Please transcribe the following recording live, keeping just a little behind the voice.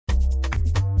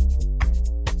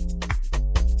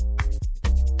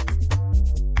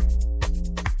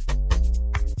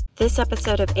This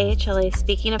episode of AHLA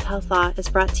Speaking of Health Law is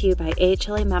brought to you by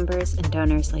AHLA members and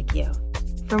donors like you.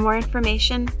 For more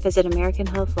information, visit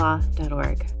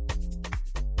AmericanHealthLaw.org.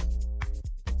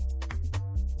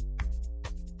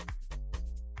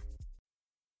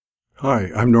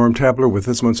 Hi, I'm Norm Tabler with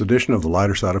this month's edition of The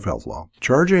Lighter Side of Health Law.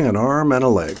 Charging an arm and a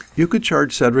leg. You could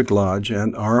charge Cedric Lodge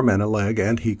an arm and a leg,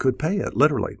 and he could pay it,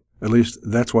 literally. At least,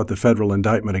 that's what the federal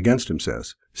indictment against him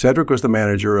says. Cedric was the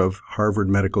manager of Harvard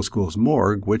Medical School's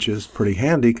morgue, which is pretty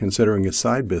handy considering his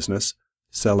side business,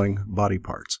 selling body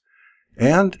parts.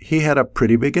 And he had a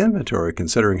pretty big inventory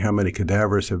considering how many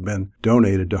cadavers have been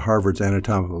donated to Harvard's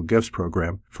Anatomical Gifts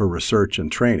program for research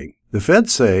and training. The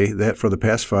feds say that for the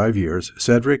past 5 years,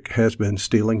 Cedric has been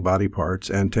stealing body parts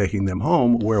and taking them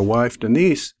home, where wife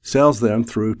Denise sells them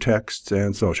through texts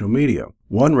and social media.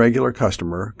 One regular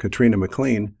customer, Katrina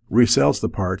McLean, resells the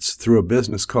parts through a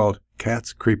business called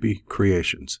Cat's Creepy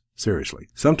Creations. Seriously.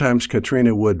 Sometimes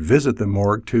Katrina would visit the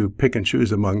morgue to pick and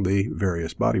choose among the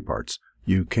various body parts.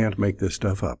 You can't make this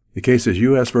stuff up. The case is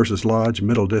U.S. v. Lodge,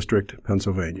 Middle District,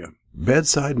 Pennsylvania.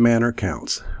 Bedside manner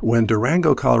counts. When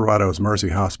Durango, Colorado's Mercy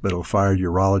Hospital fired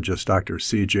urologist Dr.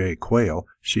 C.J. Quayle,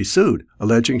 she sued,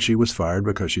 alleging she was fired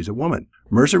because she's a woman.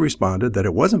 Mercy responded that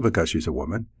it wasn't because she's a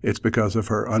woman, it's because of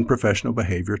her unprofessional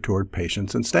behavior toward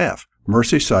patients and staff.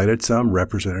 Mercy cited some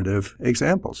representative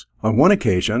examples. On one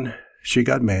occasion, she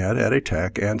got mad at a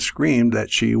tech and screamed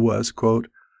that she was, quote,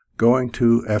 going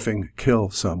to effing kill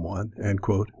someone, and,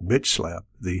 quote, bitch slap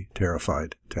the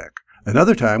terrified tech.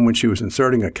 Another time, when she was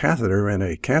inserting a catheter in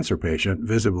a cancer patient,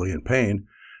 visibly in pain,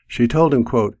 she told him,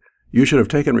 quote, you should have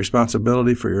taken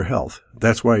responsibility for your health.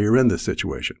 That's why you're in this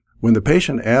situation. When the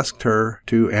patient asked her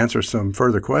to answer some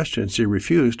further questions, she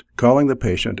refused, calling the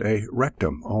patient a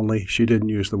rectum, only she didn't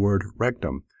use the word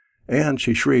rectum. And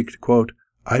she shrieked, quote,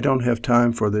 I don't have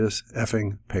time for this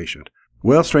effing patient.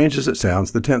 Well, strange as it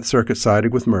sounds, the 10th Circuit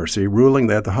sided with Mercy, ruling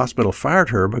that the hospital fired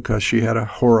her because she had a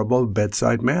horrible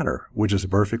bedside manner, which is a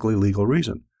perfectly legal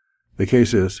reason. The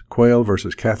case is Quayle v.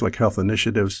 Catholic Health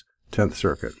Initiatives, 10th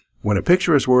Circuit. When a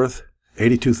picture is worth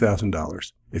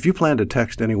 $82,000. If you plan to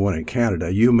text anyone in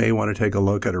Canada, you may want to take a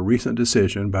look at a recent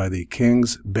decision by the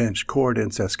King's Bench Court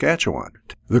in Saskatchewan.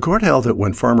 The court held that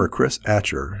when farmer Chris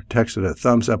Atcher texted a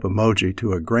thumbs-up emoji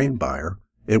to a grain buyer,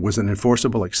 it was an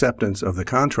enforceable acceptance of the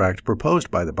contract proposed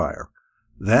by the buyer.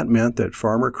 That meant that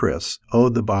Farmer Chris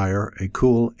owed the buyer a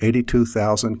cool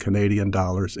 82,000 Canadian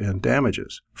dollars in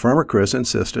damages. Farmer Chris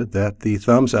insisted that the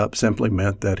thumbs up simply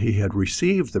meant that he had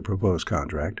received the proposed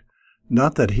contract,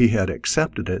 not that he had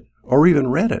accepted it or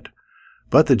even read it.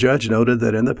 But the judge noted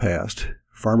that in the past,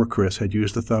 Farmer Chris had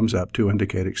used the thumbs up to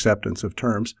indicate acceptance of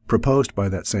terms proposed by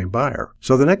that same buyer.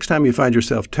 So the next time you find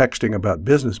yourself texting about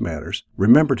business matters,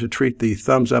 remember to treat the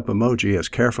thumbs up emoji as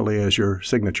carefully as your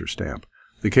signature stamp.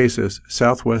 The case is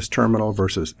Southwest Terminal v.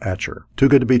 Atcher. Too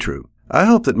good to be true. I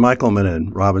hope that Michelman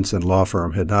and Robinson Law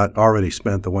Firm had not already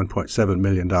spent the $1.7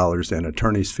 million in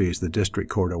attorney's fees the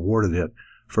district court awarded it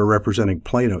for representing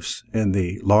plaintiffs in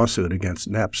the lawsuit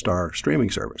against Napstar streaming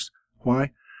service.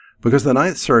 Why? Because the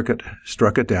Ninth Circuit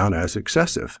struck it down as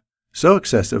excessive. So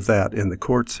excessive that, in the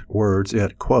court's words,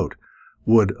 it, quote,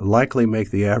 would likely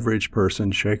make the average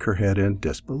person shake her head in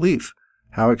disbelief.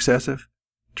 How excessive?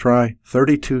 Try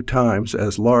 32 times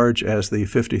as large as the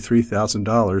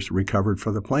 $53,000 recovered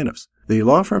for the plaintiffs. The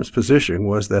law firm's position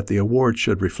was that the award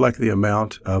should reflect the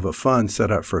amount of a fund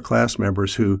set up for class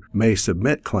members who may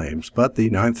submit claims, but the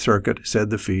Ninth Circuit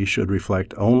said the fee should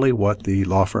reflect only what the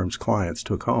law firm's clients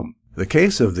took home. The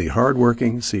case of the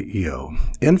hardworking CEO.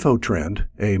 InfoTrend,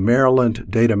 a Maryland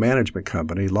data management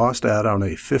company, lost out on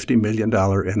a $50 million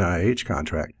NIH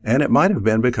contract, and it might have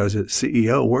been because its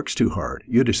CEO works too hard.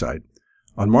 You decide.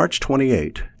 On March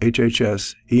 28,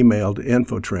 HHS emailed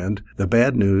InfoTrend the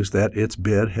bad news that its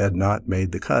bid had not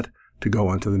made the cut to go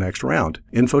on to the next round.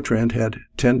 InfoTrend had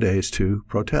 10 days to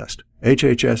protest.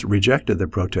 HHS rejected the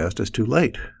protest as too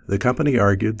late. The company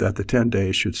argued that the 10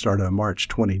 days should start on March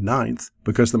 29th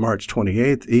because the March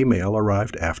 28th email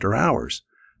arrived after hours.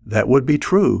 That would be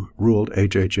true, ruled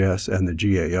HHS and the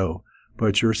GAO,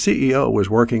 but your CEO was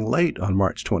working late on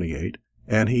March 28,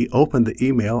 and he opened the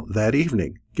email that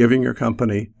evening, giving your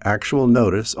company actual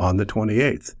notice on the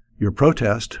 28th. Your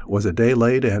protest was a day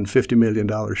late and $50 million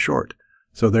short.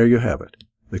 So there you have it.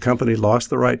 The company lost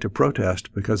the right to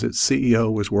protest because its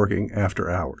CEO was working after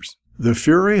hours. The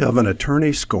fury of an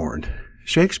attorney scorned.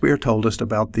 Shakespeare told us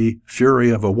about the fury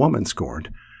of a woman scorned.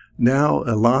 Now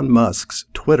Elon Musk's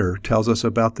Twitter tells us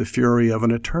about the fury of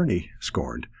an attorney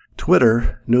scorned.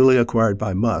 Twitter, newly acquired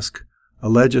by Musk,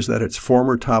 alleges that its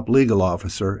former top legal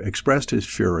officer expressed his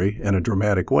fury in a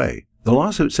dramatic way. The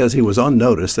lawsuit says he was on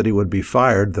notice that he would be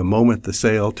fired the moment the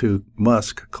sale to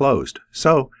Musk closed.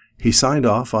 So he signed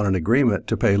off on an agreement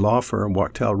to pay law firm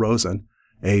Wachtell Rosen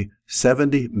a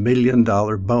 $70 million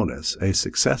bonus, a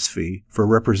success fee for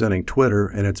representing Twitter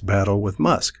in its battle with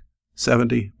Musk.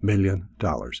 $70 million.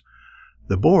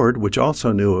 The board, which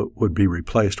also knew it would be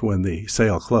replaced when the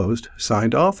sale closed,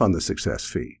 signed off on the success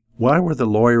fee. Why were the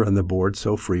lawyer and the board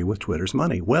so free with Twitter's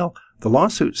money? Well, the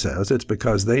lawsuit says it's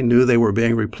because they knew they were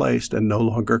being replaced and no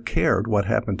longer cared what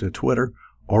happened to Twitter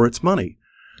or its money.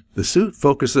 The suit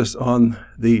focuses on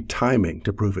the timing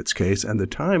to prove its case, and the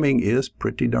timing is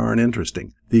pretty darn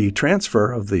interesting. The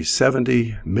transfer of the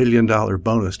 $70 million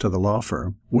bonus to the law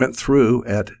firm went through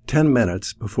at 10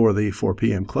 minutes before the 4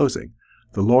 p.m. closing.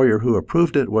 The lawyer who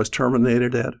approved it was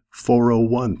terminated at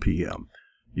 4:01 p.m.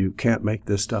 You can't make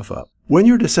this stuff up. When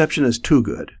your deception is too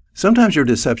good, sometimes your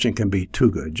deception can be too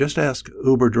good. Just ask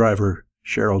Uber driver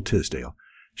Cheryl Tisdale.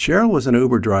 Cheryl was an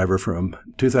Uber driver from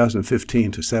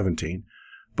 2015 to 17,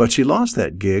 but she lost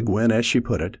that gig when, as she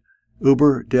put it,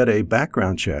 Uber did a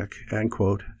background check and,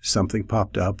 quote, something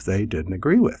popped up they didn't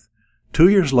agree with. 2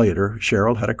 years later,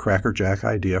 Cheryl had a crackerjack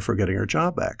idea for getting her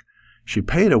job back. She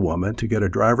paid a woman to get a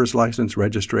driver's license,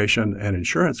 registration, and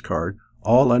insurance card,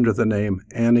 all under the name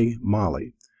Annie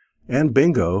Molly. And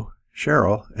bingo,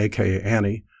 Cheryl, a.k.a.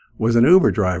 Annie, was an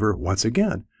Uber driver once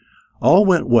again. All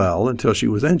went well until she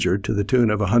was injured to the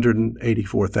tune of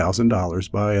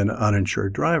 $184,000 by an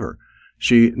uninsured driver.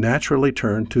 She naturally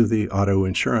turned to the auto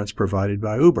insurance provided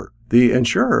by Uber. The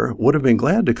insurer would have been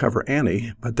glad to cover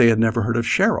Annie, but they had never heard of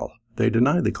Cheryl. They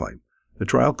denied the claim. The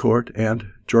trial court and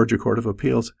Georgia Court of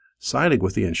Appeals sided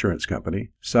with the insurance company,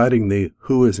 citing the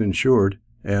who is insured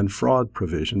and fraud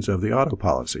provisions of the auto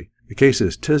policy. The case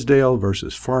is Tisdale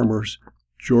versus Farmers,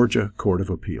 Georgia Court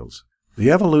of Appeals. The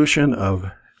evolution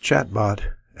of Chatbot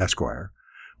Esquire.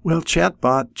 Well,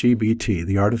 Chatbot GBT,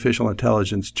 the artificial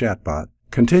intelligence chatbot,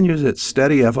 continues its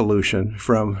steady evolution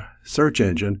from search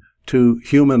engine to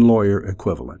human lawyer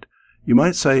equivalent. You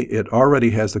might say it already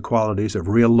has the qualities of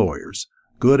real lawyers,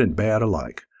 good and bad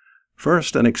alike.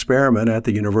 First, an experiment at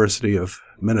the University of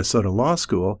Minnesota Law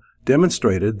School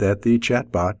demonstrated that the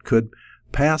chatbot could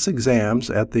pass exams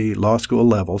at the law school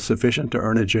level sufficient to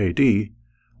earn a JD,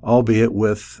 albeit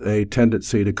with a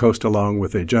tendency to coast along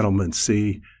with a gentleman's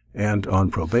C and on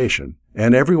probation.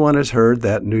 And everyone has heard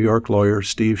that New York lawyer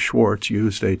Steve Schwartz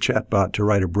used a chatbot to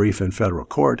write a brief in federal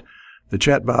court. The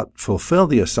chatbot fulfilled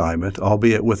the assignment,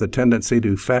 albeit with a tendency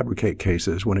to fabricate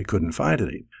cases when it couldn't find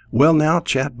any. Well, now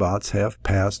chatbots have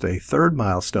passed a third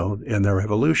milestone in their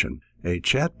evolution. A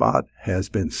chatbot has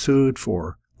been sued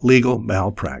for legal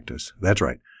malpractice. That's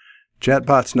right.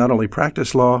 Chatbots not only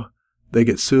practice law, they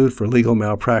get sued for legal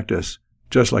malpractice,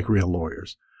 just like real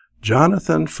lawyers.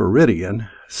 Jonathan Feridian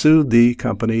sued the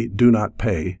company Do Not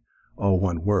Pay, all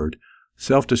one word,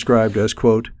 self-described as,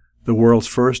 quote, the world's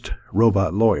first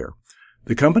robot lawyer.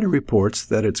 The company reports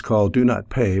that it's called Do Not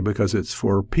Pay because it's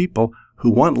for people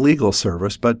who want legal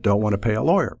service but don't want to pay a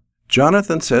lawyer.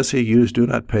 Jonathan says he used Do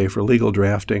Not Pay for legal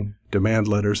drafting, demand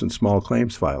letters, and small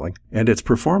claims filing, and its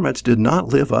performance did not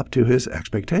live up to his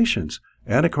expectations.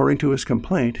 And according to his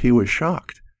complaint, he was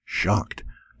shocked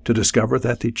to discover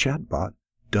that the chatbot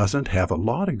doesn't have a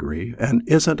law degree and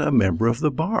isn't a member of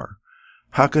the bar.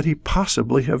 How could he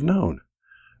possibly have known?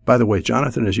 By the way,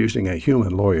 Jonathan is using a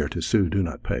human lawyer to sue Do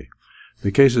Not Pay.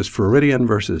 The case is Feridian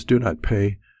versus Do Not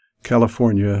Pay,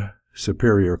 California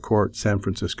Superior Court, San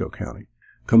Francisco County.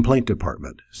 Complaint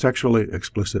Department, sexually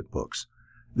explicit books.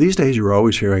 These days you're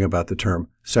always hearing about the term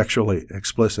sexually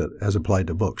explicit as applied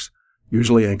to books,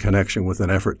 usually in connection with an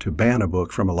effort to ban a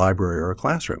book from a library or a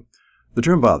classroom. The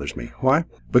term bothers me. Why?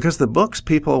 Because the books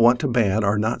people want to ban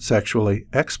are not sexually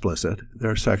explicit,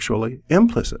 they're sexually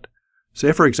implicit.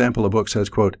 Say, for example, a book says,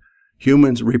 quote,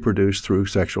 humans reproduce through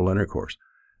sexual intercourse.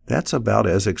 That's about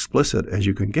as explicit as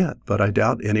you can get, but I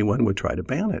doubt anyone would try to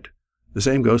ban it. The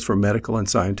same goes for medical and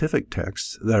scientific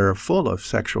texts that are full of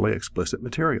sexually explicit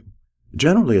material.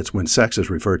 Generally, it's when sex is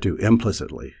referred to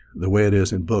implicitly, the way it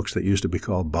is in books that used to be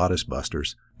called bodice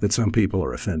busters, that some people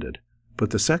are offended.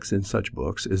 But the sex in such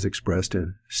books is expressed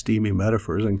in steamy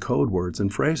metaphors and code words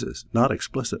and phrases, not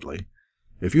explicitly.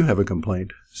 If you have a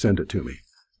complaint, send it to me.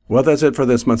 Well, that's it for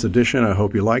this month's edition. I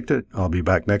hope you liked it. I'll be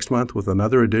back next month with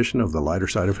another edition of The Lighter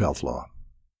Side of Health Law.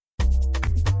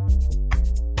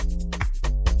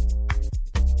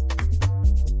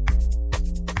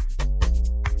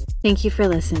 Thank you for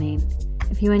listening.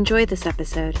 If you enjoyed this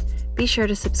episode, be sure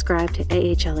to subscribe to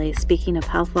AHLA Speaking of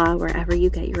Health Law wherever you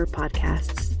get your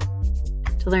podcasts.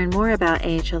 To learn more about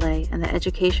AHLA and the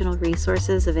educational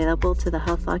resources available to the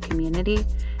health law community,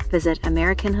 visit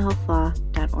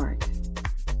AmericanHealthLaw.org.